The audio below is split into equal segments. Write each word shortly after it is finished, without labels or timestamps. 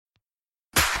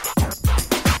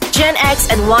Gen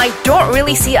X and Y don't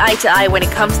really see eye to eye when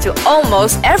it comes to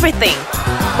almost everything.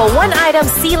 But one item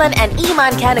Seelan and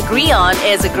Iman can agree on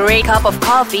is a great cup of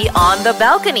coffee on the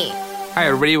balcony.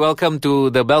 Hi everybody, welcome to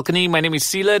The Balcony. My name is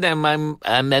Seelan and My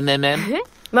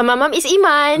mom is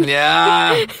Iman.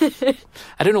 Yeah.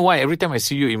 I don't know why every time I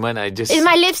see you, Iman, I just... It's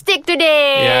my lipstick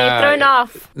today. Thrown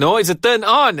off. No, it's a turn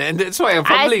on and that's why I'm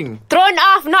fumbling. Thrown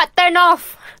off, not turn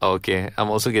off. Okay,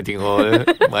 I'm also getting old.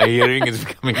 My hearing is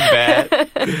becoming bad.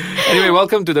 Anyway,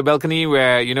 welcome to The Balcony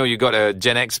where, you got a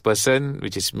Gen X person,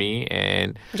 which is me,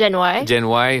 and Gen Y. Gen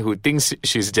Y who thinks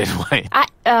she's Gen Y.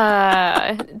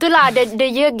 Itulah, the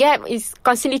year gap is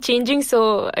constantly changing,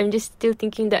 so I'm just still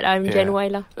thinking that I'm Gen Y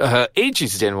lah. Her age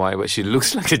is Gen Y, but she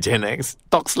looks like a Gen X,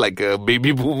 talks like a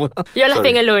baby boomer. You're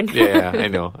laughing alone. Yeah, I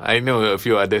know. I know a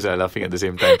few others are laughing at the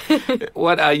same time.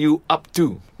 What are you up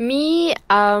to? Me,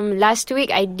 last week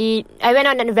I went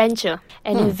on an adventure.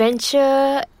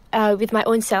 With my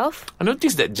own self. I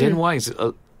noticed that Gen Y is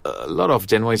a lot of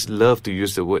Gen Ys love to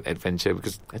use the word adventure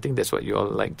because I think that's what you all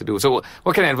like to do. So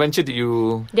what kind of adventure did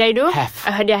you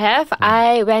have?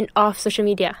 I went off social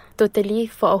media totally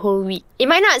for a whole week. It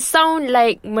might not sound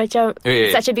like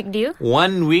such a big deal.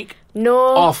 1 week? No.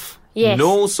 Off? Yes.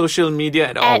 No social media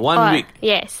at all. 1 week?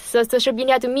 Yes. So social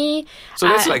media to me... So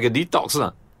that's like a detox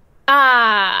lah.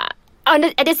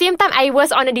 At the same time, I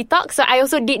was on a detox, so I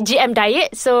also did GM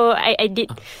diet. So I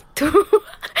did two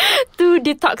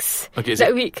detox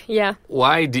that week. Yeah.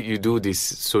 Why did you do this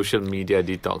social media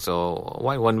detox, or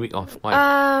why 1 week off?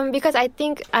 Why? Because I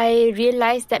think I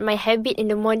realized that my habit in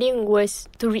the morning was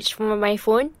to reach for my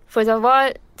phone. First of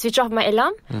all, switch off my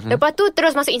alarm. Lepas tu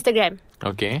terus masuk Instagram.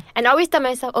 Okay. And I always tell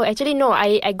myself, actually no,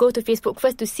 I go to Facebook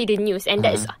first to see the news. And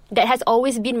that has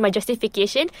always been my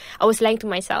justification. I was lying to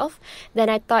myself. Then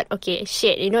I thought, okay,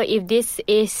 shit, if this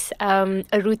is a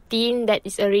routine that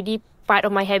is already part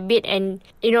of my habit, and,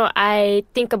 I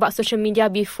think about social media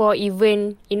before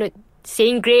even,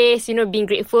 saying grace, being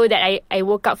grateful that I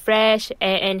woke up fresh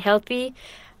and healthy,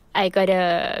 I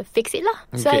gotta fix it lah.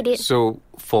 So I did. So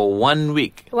for 1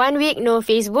 week? 1 week, no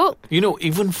Facebook.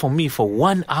 Even for me, for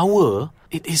 1 hour,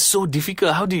 it is so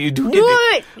difficult. How do you do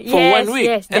it? For 1 week?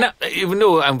 Yes. And even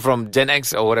though I'm from Gen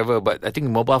X or whatever, but I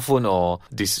think mobile phone or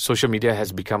this social media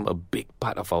has become a big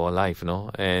part of our life,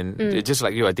 And just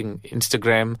like you, I think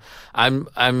Instagram,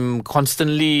 I'm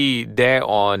constantly there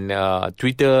on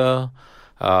Twitter,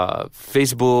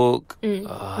 Facebook.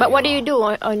 But what do you do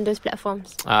on those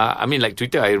platforms? Like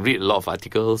Twitter, I read a lot of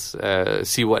articles,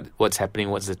 see what's happening,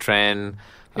 what's the trend,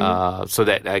 so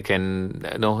that I can,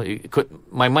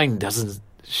 my mind doesn't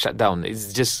shut down.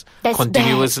 It's just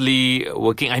continuously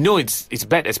working. I know it's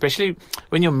bad, especially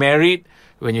when you're married,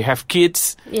 when you have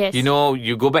kids. Yes.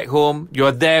 You go back home,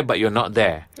 you're there, but you're not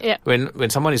there. Yeah. When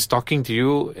someone is talking to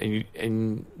you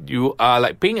and you are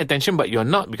like paying attention, but you're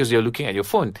not because you're looking at your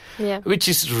phone. Yeah. Which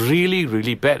is really,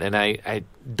 really bad, and I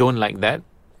don't like that.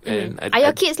 And are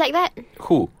your kids like that?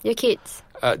 Who? Your kids?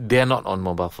 They're not on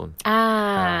mobile phone.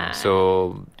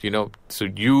 So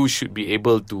you should be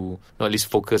able to at least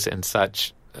focus and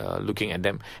such. Looking at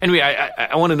them. Anyway,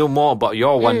 I want to know more about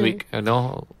your 1 week.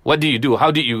 What do you do?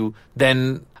 How did you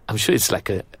then? I'm sure it's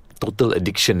like a total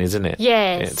addiction, isn't it?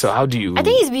 Yes. Yeah, so how do you? I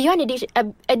think it's beyond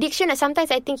addiction. Sometimes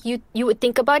I think you would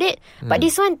think about it, but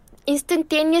this one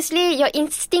instantaneously, your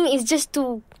instinct is just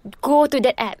to go to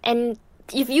that app. And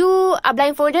if you are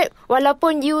blindfolded,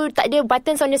 walaupun you tak ada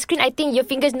buttons on the screen, I think your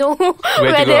fingers know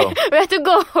where to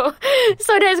go.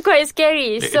 So that's quite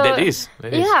scary. That is.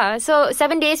 Yeah. So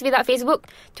 7 days without Facebook,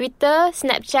 Twitter,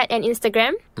 Snapchat, and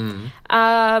Instagram.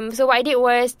 So what I did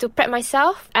was to prep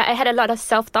myself. I had a lot of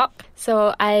self-talk.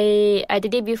 So the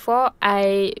day before,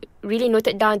 I really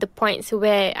noted down the points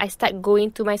where I start going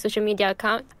to my social media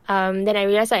account. Then I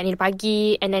realised I need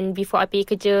pagi, and then before I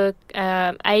pergi kerja,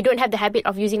 I don't have the habit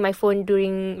of using my phone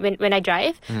during when I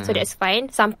drive. So that's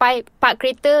fine. Sampai park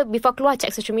kereta, before keluar,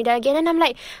 check social media again, and I'm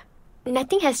like,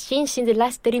 nothing has changed in the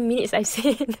last 30 minutes I've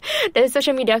seen the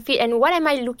social media feed, and what am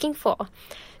I looking for?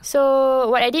 So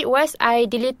what I did was I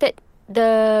deleted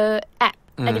the app.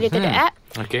 I deleted the app.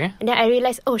 Okay. And then I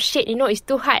realised, oh shit, it's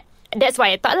too hard. That's what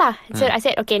I thought lah. So I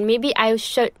said, okay, maybe I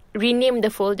should rename the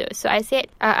folder. So I said,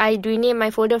 I renamed my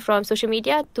folder from social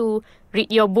media to read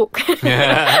your book.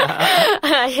 Yeah.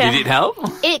 Did it help?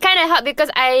 It kind of helped because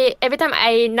every time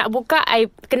I nak buka, I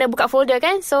kena buka folder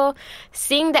kan. So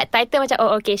seeing that title macam,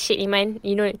 oh okay, shit Iman,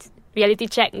 it's reality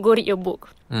check, go read your book.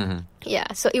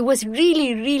 Yeah, so it was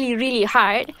really, really, really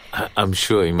hard. I'm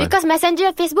sure, Iman. Because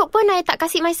Messenger, Facebook pun I tak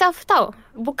kasih myself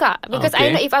buka. Because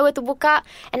I know if I were to buka,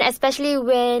 and especially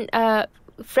when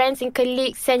friends and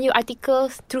colleagues send you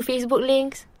articles through Facebook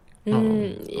links,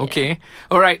 Okay.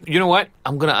 All right. You know what?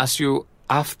 I'm going to ask you,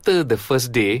 after the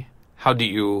first day, how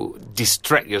did you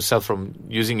distract yourself from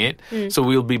using it? So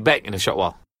we'll be back in a short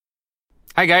while.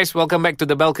 Hi guys, welcome back to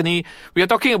The Balcony. We are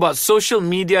talking about social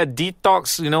media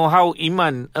detox. You know how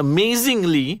Iman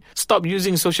amazingly stopped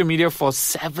using social media for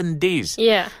 7 days.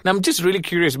 Yeah. Now I'm just really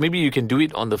curious. Maybe you can do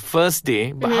it on the first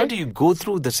day, but how do you go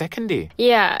through the second day?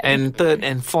 Yeah. And third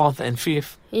and fourth and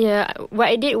fifth? Yeah, what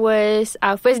I did was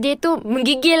first day tu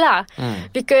menggigil lah.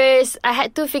 Because I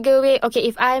had to figure a way, okay,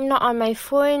 if I'm not on my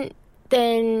phone,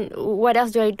 then what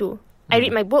else do I do? I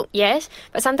read my book, yes,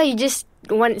 but sometimes you just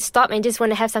want to stop and just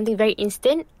want to have something very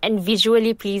instant and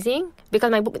visually pleasing, because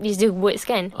my book is just words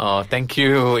kan. Oh, thank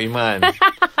you, Iman.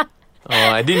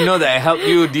 I didn't know that I helped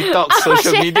you detox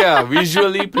social media.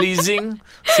 Visually pleasing,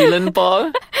 Silen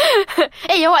Paul.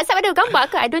 Your WhatsApp ada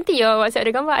gambar ke? I don't think your WhatsApp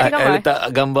ada gambar. Ada gambar? I letak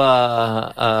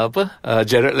gambar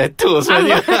Jared Leto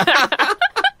sebenarnya.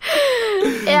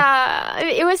 Yeah,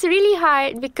 it was really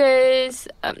hard because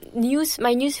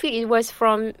my newsfeed was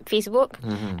from Facebook,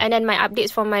 and then my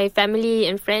updates from my family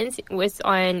and friends was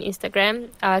on Instagram,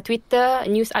 Twitter,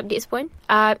 news updates pun.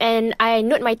 And I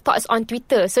note my thoughts on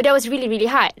Twitter, so that was really really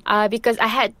hard because I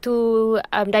had to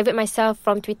divert myself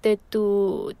from Twitter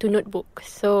to notebook.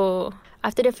 So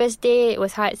after the first day, it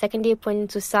was hard. Second day pun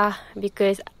susah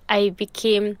because I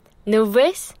became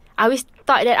nervous. I always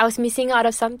thought that I was missing out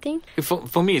of something.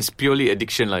 For me, it's purely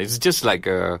addiction. It's just like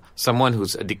someone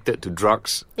who's addicted to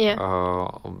drugs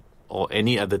or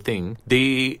any other thing.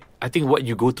 I think what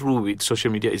you go through with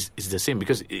social media is the same,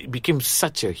 because it became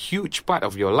such a huge part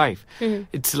of your life.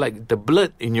 It's like the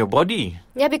blood in your body.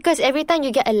 Yeah, because every time you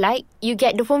get a like, you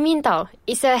get dopamine tau.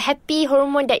 It's a happy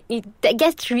hormone that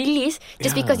gets released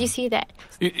just because you see that.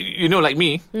 You know, like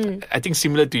me, I think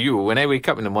similar to you, when I wake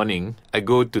up in the morning, I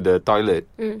go to the toilet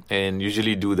and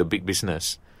usually do the big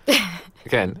business.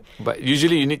 But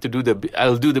usually you need to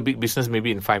I'll do the big business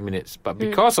maybe in 5 minutes. But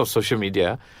because of social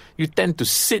media, you tend to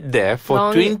sit there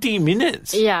for 20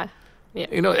 minutes. Yeah.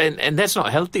 You know, and that's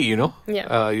not healthy, you know.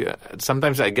 Yeah.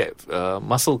 Sometimes I get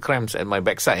muscle cramps at my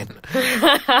backside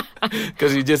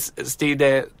because you just stay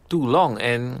there too long.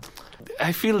 And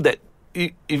I feel that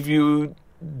if you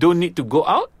don't need to go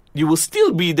out, you will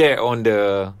still be there on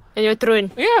your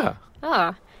throne. Yeah.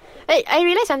 I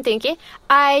realized something, okay?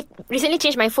 I recently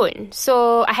changed my phone.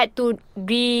 So I had to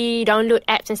re-download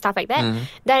apps and stuff like that.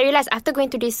 Then I realized after going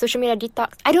to this social media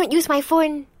detox, I don't use my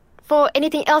phone for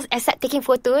anything else except taking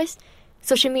photos,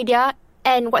 social media,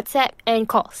 and WhatsApp and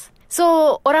calls.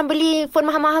 So orang beli phone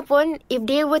mahal-mahal pun, if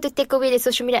they were to take away the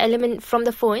social media element from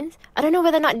the phones, I don't know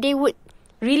whether or not they would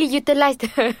really utilize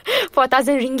the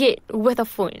 4,000 ringgit worth of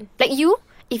phone. Like you,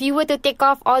 if you were to take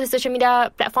off all the social media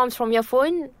platforms from your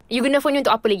phone, you guna phone you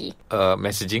untuk apa lagi?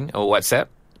 Messaging or WhatsApp.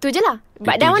 Tu je lah.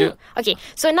 But that one, okay.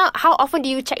 So now, how often do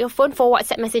you check your phone for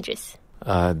WhatsApp messages?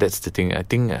 That's the thing. I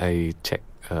think I check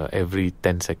every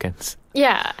 10 seconds.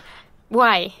 Yeah.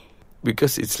 Why?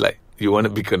 Because it's like you want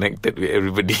to be connected with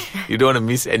everybody. You don't want to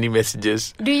miss any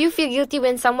messages. Do you feel guilty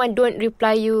when someone don't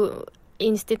reply you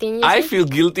instantaneously? I feel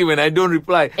guilty when I don't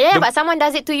reply. Yeah, but someone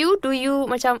does it to you. Do you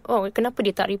macam, oh, kenapa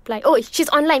dia tak reply? Oh, she's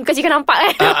online, because you can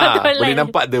nampak kan. Boleh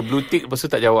nampak the blue tick, lepas tu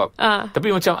tak jawab. Tapi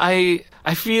macam I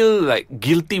feel like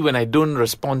guilty when I don't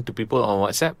respond to people on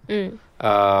WhatsApp.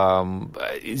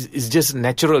 It's just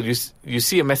natural. You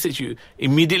see a message, you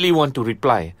immediately want to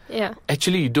reply. Yeah.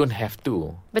 Actually, you don't have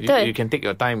to. Betul. You can take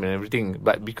your time and everything.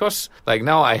 But because like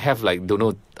now I have like don't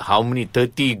know how many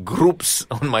 30 groups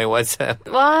on my WhatsApp.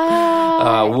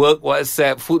 Wow. Work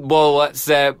WhatsApp, football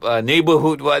WhatsApp,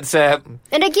 neighborhood WhatsApp.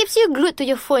 And that keeps you glued to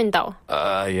your phone tau.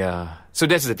 Yeah. So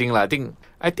that's the thing lah.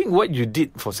 I think what you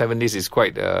did for 7 days is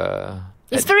quite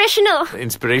inspirational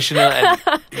and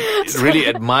really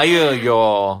admire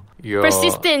your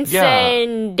persistence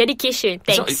and dedication.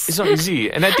 Thanks. It's not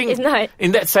easy. And I think it's not.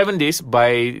 In that 7 days,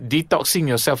 by detoxing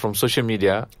yourself from social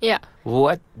media,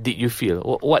 what did you feel?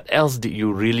 What else did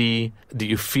you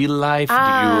feel live?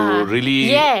 Did you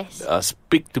really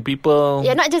speak to people?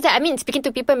 Yeah, not just that. I mean, speaking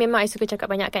to people, memang I suka cakap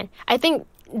banyak kan. I think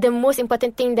the most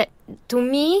important thing that to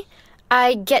me,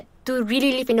 I get to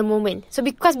really live in the moment. So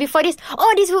because before this,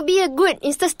 this would be a good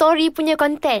Insta story punya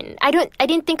content. I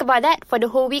didn't think about that for the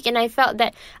whole week, and I felt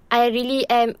that I really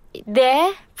am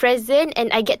there, present,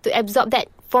 and I get to absorb that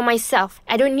for myself.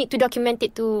 I don't need to document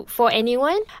it for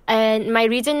anyone. And my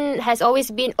reason has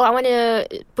always been, I want to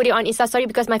put it on Insta story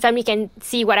because my family can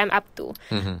see what I'm up to.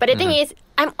 But the thing is,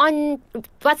 I'm on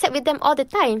WhatsApp with them all the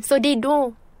time, so they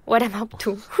know what I'm up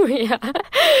to.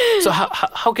 So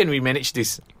how can we manage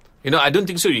this? You know, I don't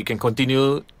think so. You can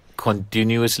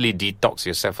continuously detox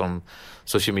yourself from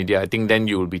social media, I think then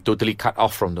you will be totally cut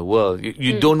off from the world.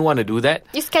 You don't want to do that.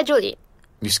 You schedule it.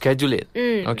 You schedule it.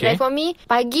 Okay. Like for me,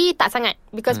 pagi tak sangat.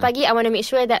 Because pagi I want to make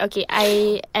sure that, okay,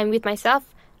 I am with myself.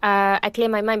 I clear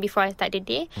my mind before I start the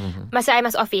day. Masa I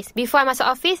masuk office. Before I masuk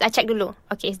office, I check dulu.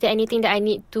 Okay, is there anything that I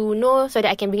need to know so that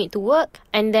I can bring it to work?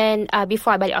 And then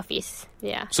before I balik office.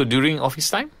 Yeah. So during office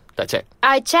time, tak check?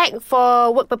 I check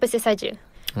for work purposes saja.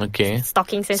 Okay.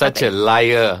 Stalking and Such stuff a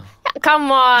liar.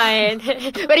 Come on.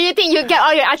 Where do you think you get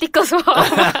all your articles from?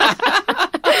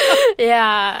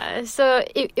 Yeah. So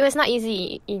it was not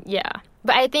easy. Yeah.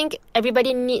 But I think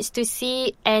everybody needs to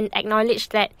see and acknowledge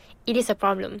that it is a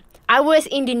problem. I was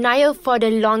in denial for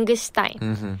the longest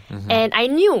time. And I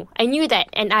knew that.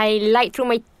 And I lied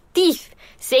through my teeth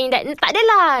saying that, tak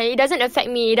adalah, it doesn't affect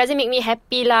me, it doesn't make me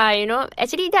happy lah, you know.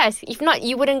 Actually it does. If not,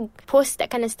 you wouldn't post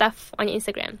that kind of stuff on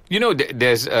Instagram. You know,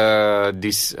 there's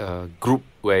this group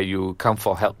where you come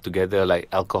for help together, like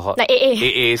alcohol, like AA.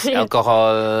 AAs,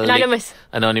 alcohol,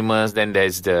 Anonymous. Then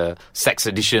there's the sex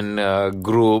addiction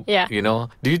group. Yeah. You know,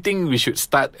 do you think we should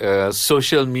start a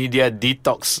social media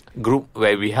detox group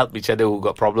where we help each other who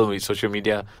got problem with social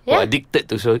media or addicted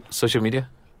to social media?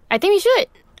 I think we should.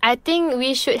 I think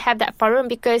we should have that forum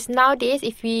because nowadays,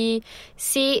 if we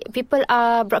see people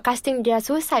are broadcasting their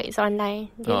suicides online,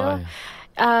 you know.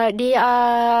 Yeah. They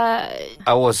are...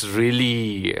 I was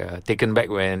really taken back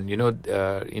when, you know,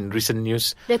 in recent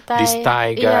news, this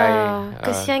Thai guy... Yeah,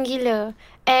 kesian gila.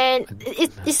 And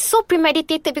it's so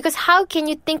premeditated because how can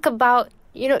you think about...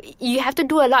 You know, you have to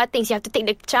do a lot of things. You have to take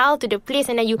the child to the place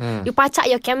and then you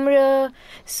pacak your camera.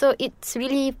 So it's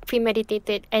really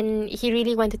premeditated and he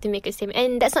really wanted to make a statement.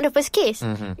 And that's not the first case.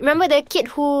 Remember the kid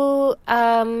who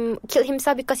killed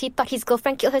himself because he thought his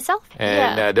girlfriend killed herself?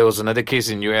 And there was another case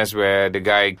in US where the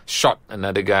guy shot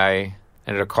another guy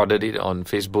and recorded it on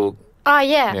Facebook. Oh,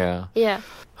 yeah.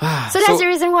 So that's the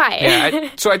reason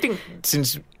why. So I think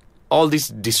since... all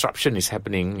this disruption is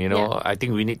happening, you know, I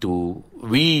think we need to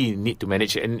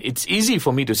manage it. And it's easy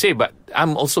for me to say, but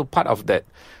I'm also part of that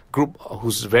group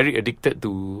who's very addicted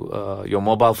to your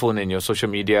mobile phone and your social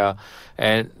media.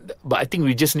 But I think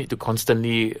we just need to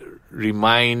constantly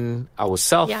remind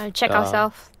ourselves. Yeah, check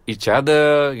ourselves. Each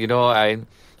other, you know, I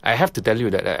have to tell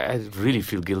you that I really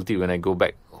feel guilty when I go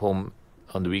back home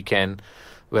on the weekend,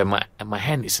 where my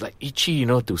hand is like itchy, you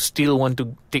know, to still want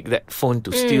to take that phone,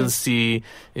 to still see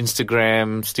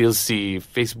Instagram, still see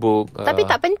Facebook. Tapi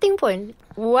tak penting pun.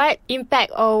 What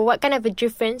impact or what kind of a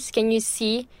difference can you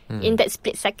see in that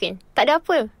split second? Tak ada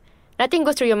apa. Nothing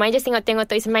goes through your mind. Just tengok-tengok.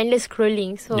 It's mindless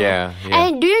scrolling. So, yeah.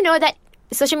 And do you know that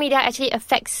social media actually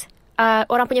affects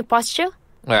orang punya posture?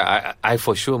 I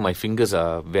for sure, my fingers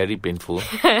are very painful.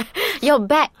 Your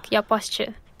back, your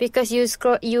posture. Because you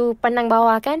scroll, you pandang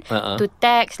bawah kan, to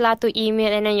text lah, to email,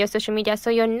 and then your social media.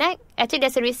 So your neck, actually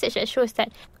there's a research that shows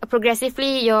that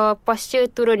progressively your posture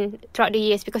turun throughout the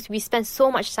years because we spend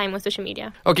so much time on social media.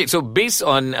 Okay, so based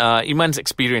on Iman's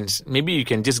experience, maybe you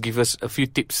can just give us a few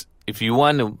tips. If you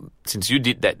want to, since you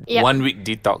did that 1 week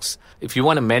detox, if you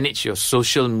want to manage your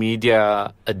social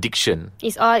media addiction.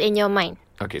 It's all in your mind.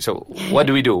 Okay, so what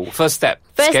do we do? First step,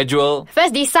 schedule.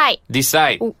 First, decide.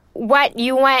 What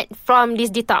you want from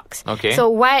this detox. Okay. So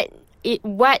what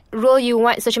role you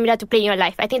want social media to play in your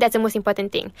life. I think that's the most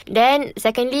important thing. Then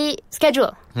secondly,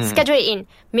 schedule. Schedule it in.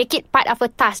 Make it part of a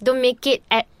task. Don't make it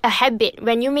a habit.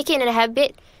 When you make it a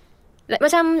habit, like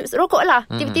macam rokok lah.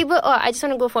 Tiba-tiba, I just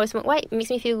want to go for a smoke. Why? It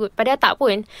makes me feel good. Padahal tak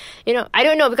pun. You know, I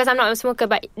don't know because I'm not a smoker,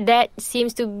 but that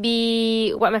seems to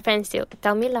be what my friends still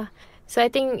tell me lah. So I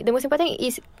think the most important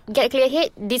is get a clear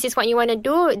head. This is what you want to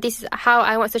do. This is how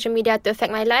I want social media to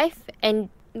affect my life. And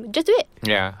just do it.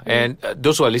 Yeah. And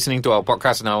those who are listening to our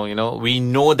podcast now, you know, we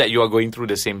know that you are going through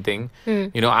the same thing.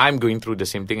 You know, I'm going through the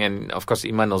same thing. And of course,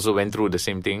 Iman also went through the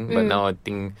same thing. But now I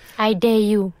think... I dare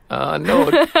you. No.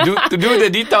 to do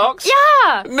the detox?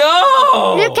 Yeah.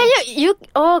 No. You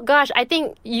oh gosh, I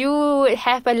think you would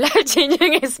have a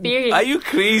life-changing experience. Are you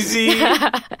crazy?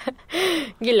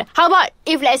 Gila. How about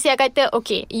if let's say I kata,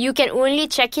 okay, you can only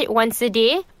check it once a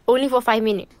day. Only for 5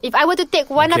 minutes. If I were to take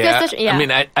one of your social... I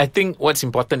mean, I think what's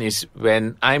important is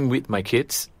when I'm with my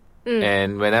kids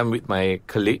and when I'm with my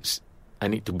colleagues, I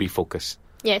need to be focused.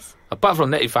 Yes. Apart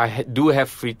from that, if I do have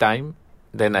free time,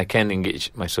 then I can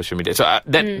engage my social media. So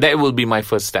that will be my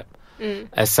first step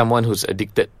as someone who's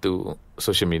addicted to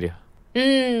social media.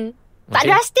 Okay? Tak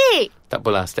drastic. Tak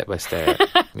apalah, step by step.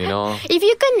 You know. If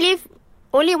you can leave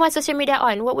only one social media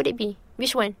on, what would it be?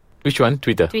 Which one? Which one?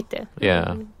 Twitter. Twitter.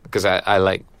 Yeah. Because I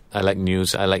like I like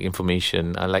news. I like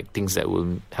information. I like things that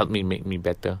will help me make me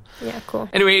better. Yeah, cool.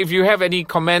 Anyway, if you have any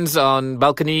comments on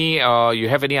balcony or you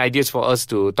have any ideas for us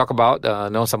to talk about,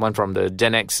 someone from the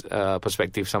Gen X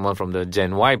perspective, someone from the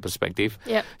Gen Y perspective,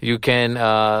 you can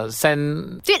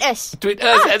Tweet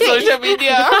us at social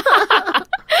media.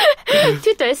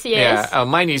 Tweet us, yes. Yeah,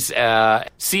 mine is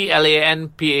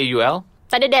CLANPAUL.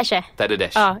 Tak ada dash Tak ada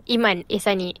dash. Iman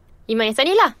Ihsani. Iman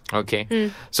Ihsani lah. Okay.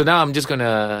 So now I'm just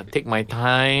gonna take my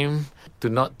time to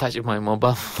not touch my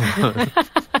mobile phone.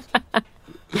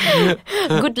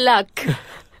 Good luck.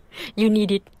 You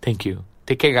need it. Thank you.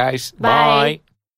 Take care, guys. Bye. Bye.